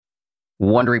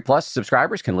Wondery Plus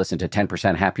subscribers can listen to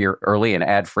 10% Happier early and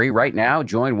ad-free right now.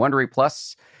 Join Wondery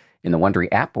Plus in the Wondery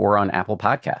app or on Apple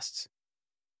Podcasts.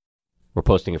 We're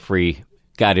posting a free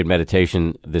guided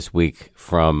meditation this week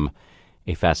from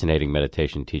a fascinating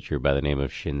meditation teacher by the name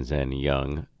of Shinzen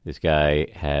Young. This guy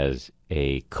has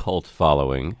a cult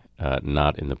following,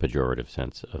 not in the pejorative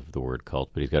sense of the word cult,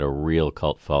 but he's got a real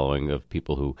cult following of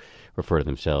people who refer to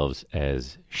themselves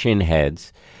as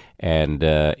shinheads. And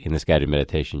in this guided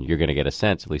meditation, you're going to get a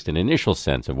sense, at least an initial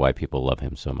sense, of why people love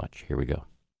him so much. Here we go.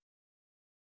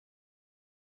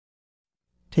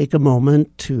 Take a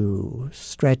moment to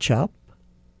stretch up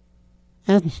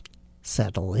and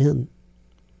settle in.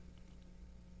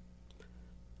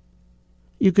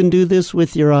 You can do this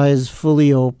with your eyes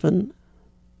fully open,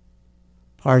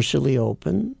 partially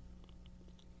open,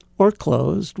 or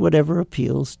closed, whatever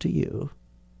appeals to you.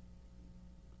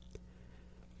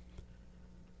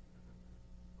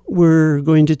 We're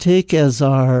going to take as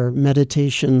our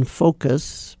meditation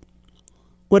focus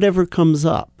whatever comes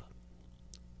up.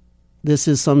 This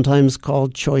is sometimes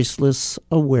called choiceless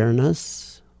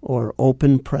awareness or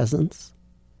open presence.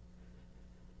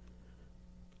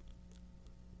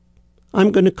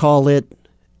 I'm going to call it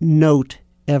note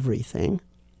everything.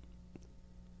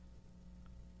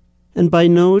 And by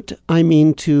note, I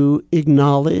mean to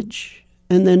acknowledge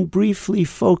and then briefly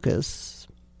focus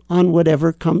on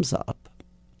whatever comes up.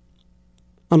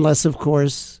 Unless, of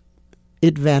course,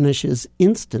 it vanishes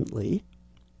instantly,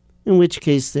 in which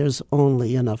case there's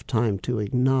only enough time to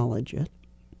acknowledge it.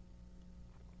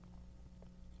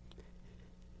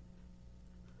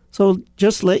 So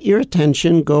just let your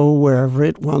attention go wherever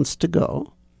it wants to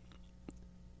go.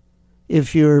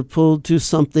 If you're pulled to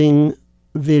something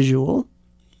visual,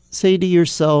 say to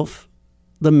yourself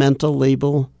the mental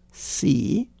label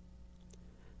see,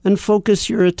 and focus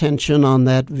your attention on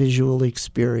that visual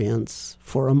experience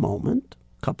for a moment,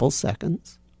 couple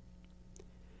seconds.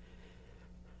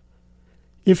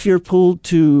 If you're pulled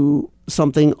to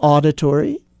something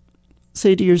auditory,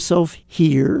 say to yourself,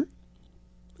 hear,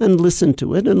 and listen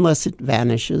to it unless it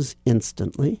vanishes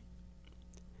instantly.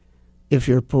 If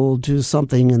you're pulled to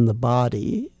something in the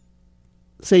body,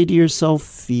 say to yourself,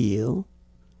 feel,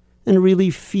 and really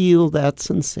feel that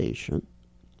sensation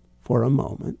for a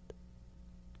moment.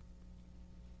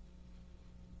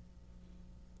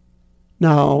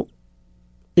 Now,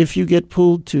 if you get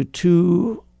pulled to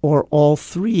two or all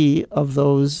three of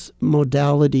those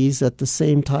modalities at the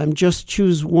same time, just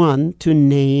choose one to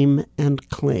name and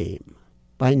claim.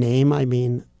 By name, I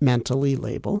mean mentally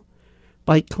label.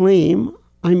 By claim,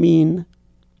 I mean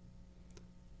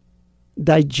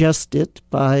digest it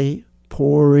by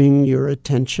pouring your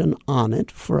attention on it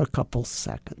for a couple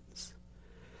seconds.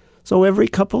 So every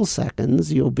couple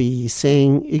seconds, you'll be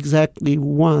saying exactly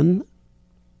one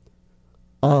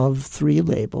of three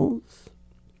labels.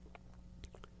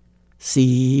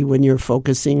 See when you're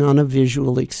focusing on a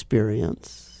visual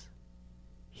experience.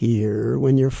 Hear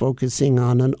when you're focusing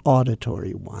on an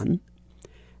auditory one.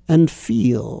 And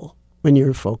feel when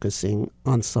you're focusing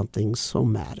on something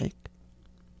somatic.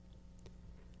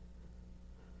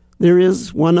 There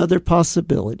is one other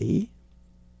possibility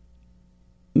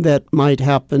that might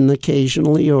happen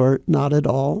occasionally or not at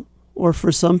all, or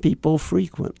for some people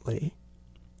frequently.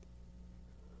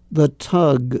 The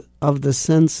tug of the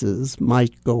senses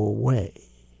might go away.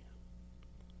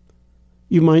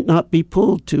 You might not be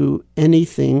pulled to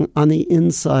anything on the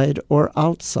inside or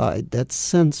outside that's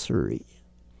sensory.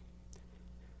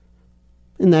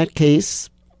 In that case,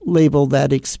 label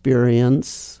that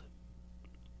experience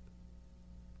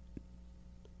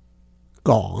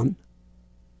gone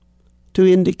to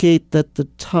indicate that the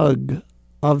tug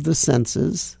of the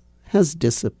senses has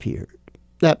disappeared.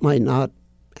 That might not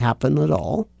happen at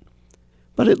all.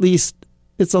 But at least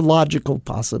it's a logical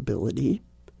possibility,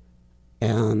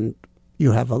 and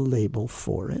you have a label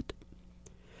for it.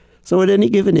 So at any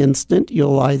given instant,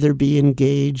 you'll either be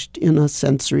engaged in a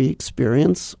sensory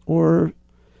experience or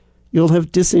you'll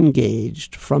have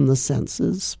disengaged from the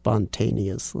senses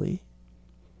spontaneously.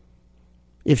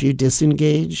 If you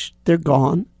disengage, they're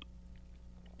gone.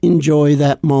 Enjoy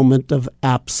that moment of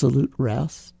absolute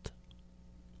rest.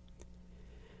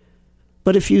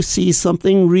 But if you see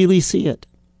something, really see it.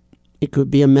 It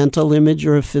could be a mental image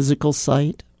or a physical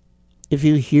sight. If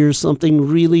you hear something,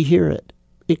 really hear it.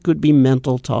 It could be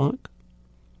mental talk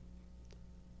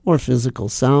or physical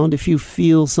sound. If you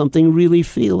feel something, really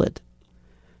feel it.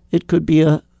 It could be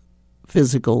a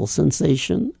physical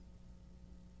sensation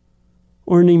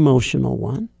or an emotional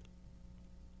one.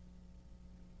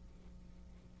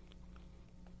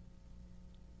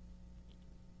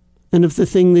 And if the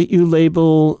thing that you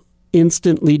label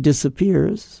instantly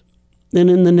disappears, then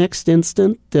in the next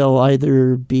instant they'll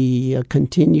either be a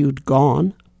continued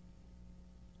gone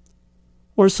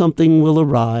or something will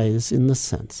arise in the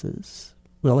senses.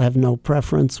 We'll have no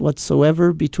preference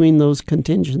whatsoever between those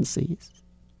contingencies.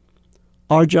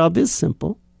 Our job is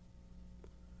simple.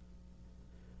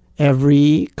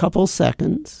 Every couple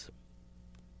seconds,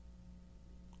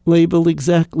 label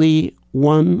exactly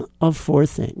one of four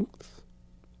things: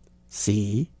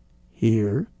 see,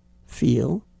 hear,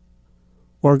 feel,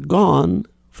 or gone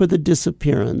for the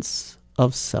disappearance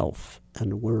of self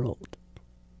and world.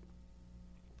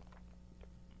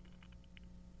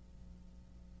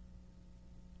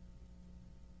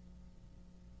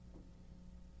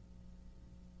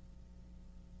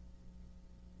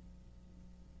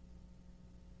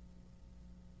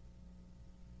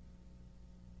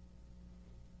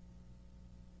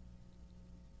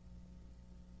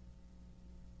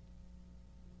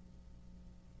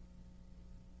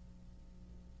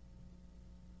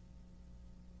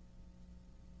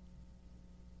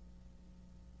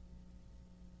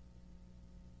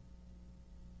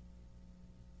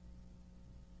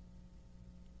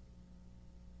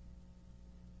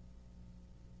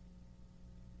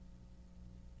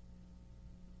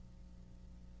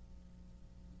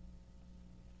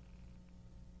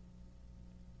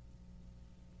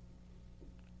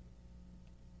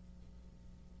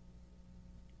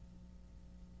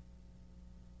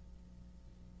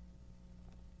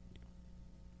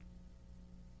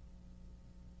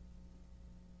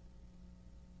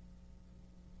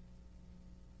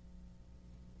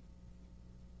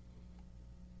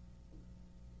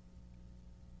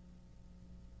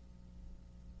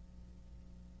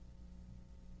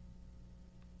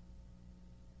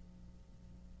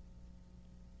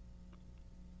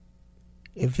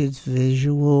 If it's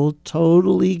visual,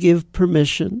 totally give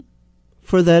permission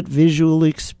for that visual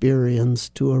experience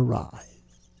to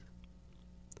arise.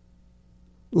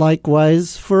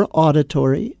 Likewise for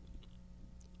auditory,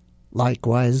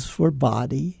 likewise for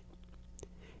body,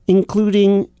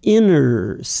 including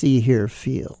inner see, hear,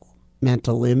 feel,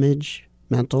 mental image,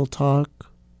 mental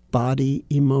talk, body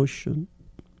emotion.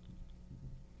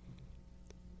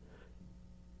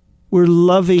 We're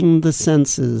loving the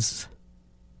senses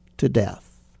to death.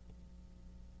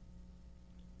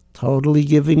 Totally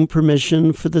giving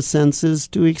permission for the senses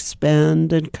to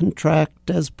expand and contract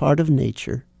as part of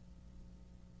nature.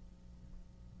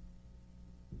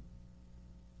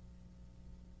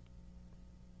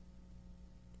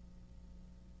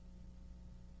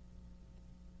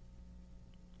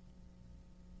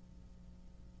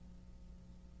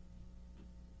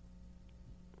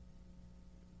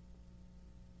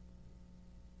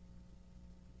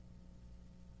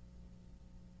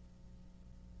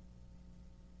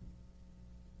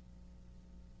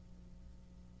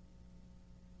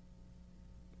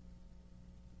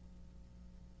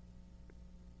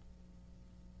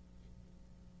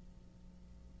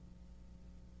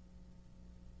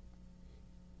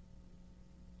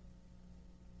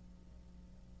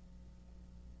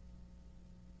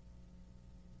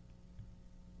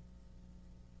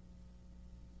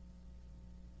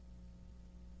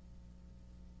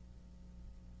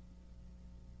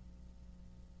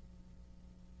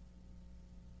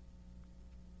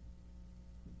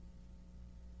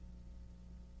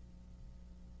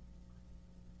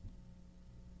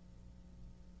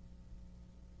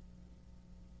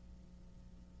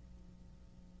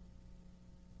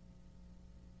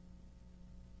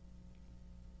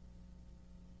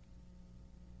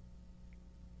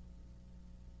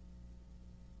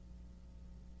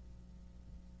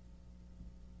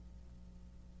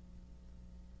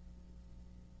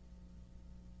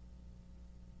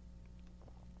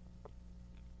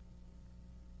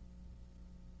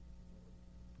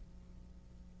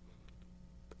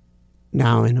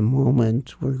 Now, in a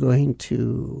moment, we're going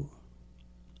to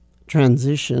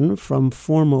transition from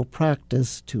formal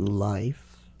practice to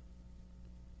life.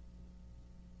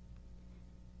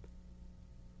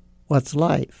 What's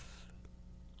life?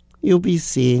 You'll be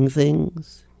seeing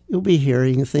things, you'll be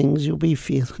hearing things, you'll be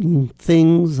feeling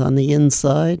things on the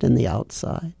inside and the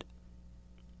outside.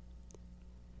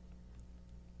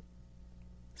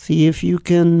 See if you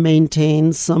can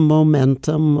maintain some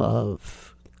momentum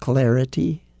of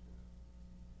clarity.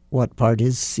 What part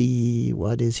is see,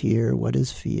 what is hear, what is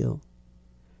feel.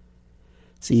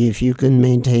 See if you can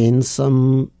maintain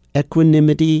some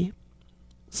equanimity,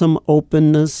 some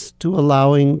openness to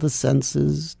allowing the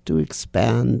senses to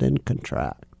expand and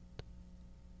contract.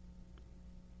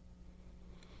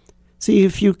 See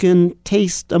if you can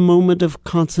taste a moment of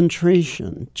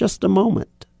concentration, just a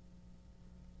moment,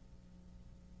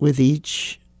 with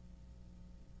each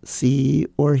see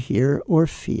or hear or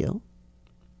feel,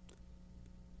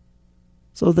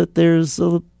 so that there's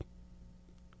a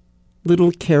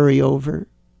little carryover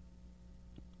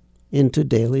into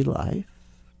daily life,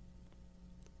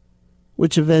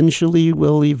 which eventually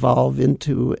will evolve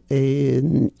into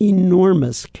an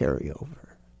enormous carryover,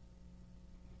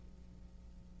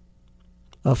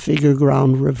 a figure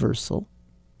ground reversal,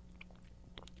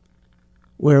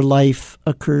 where life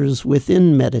occurs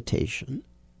within meditation,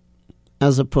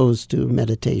 as opposed to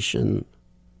meditation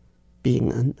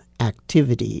being an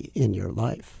activity in your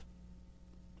life.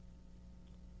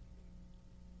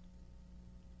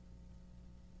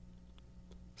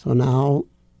 So now,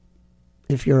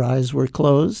 if your eyes were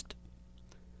closed,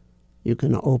 you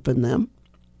can open them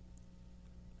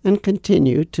and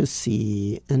continue to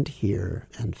see and hear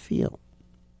and feel.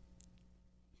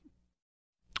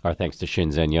 Our thanks to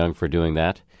Shinzen Young for doing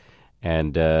that.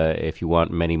 And if you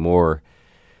want many more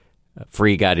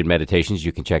free guided meditations,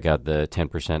 you can check out the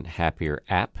 10% Happier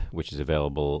app, which is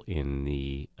available in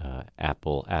the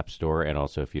Apple App Store. And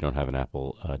also, if you don't have an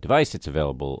Apple device, it's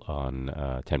available on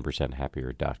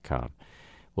 10percenthappier.com.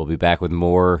 We'll be back with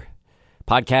more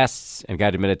podcasts and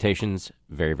guided meditations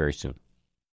very, very soon.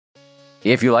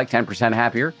 If you like 10%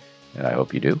 Happier, and I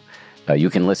hope you do,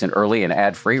 you can listen early and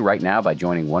ad-free right now by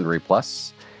joining Wondery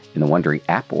Plus in the Wondery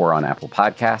app or on Apple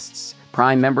Podcasts.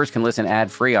 Prime members can listen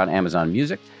ad-free on Amazon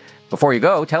Music. Before you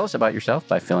go, tell us about yourself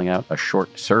by filling out a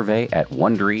short survey at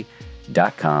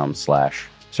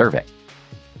Wondery.com/survey.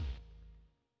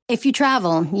 If you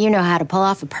travel, you know how to pull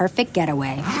off a perfect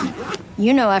getaway.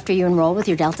 You know after you enroll with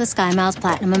your Delta SkyMiles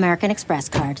Platinum American Express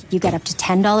card, you get up to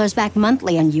 $10 back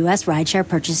monthly on U.S. rideshare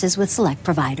purchases with select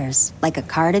providers, like a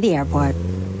car to the airport.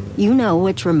 You know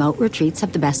which remote retreats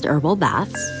have the best herbal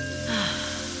baths,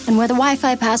 and where the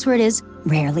Wi-Fi password is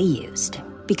rarely used.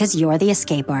 Because you're the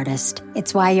escape artist.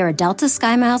 It's why you're a Delta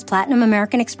SkyMiles Platinum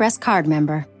American Express card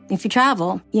member. If you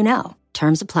travel, you know.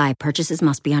 Terms apply. Purchases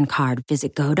must be on card.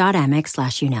 Visit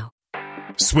go.amex/you-know.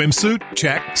 Swimsuit?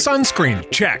 Check.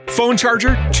 Sunscreen? Check. Phone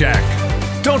charger? Check.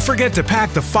 Don't forget to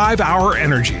pack the 5-Hour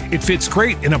Energy. It fits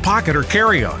great in a pocket or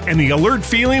carry-on, and the alert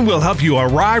feeling will help you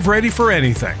arrive ready for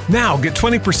anything. Now get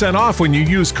 20% off when you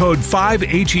use code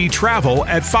 5HETRAVEL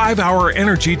at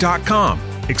 5hourenergy.com.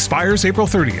 Expires April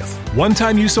 30th.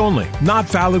 One-time use only. Not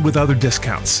valid with other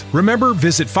discounts. Remember,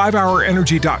 visit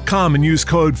 5hourenergy.com and use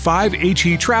code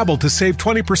 5HETRAVEL to save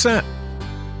 20%.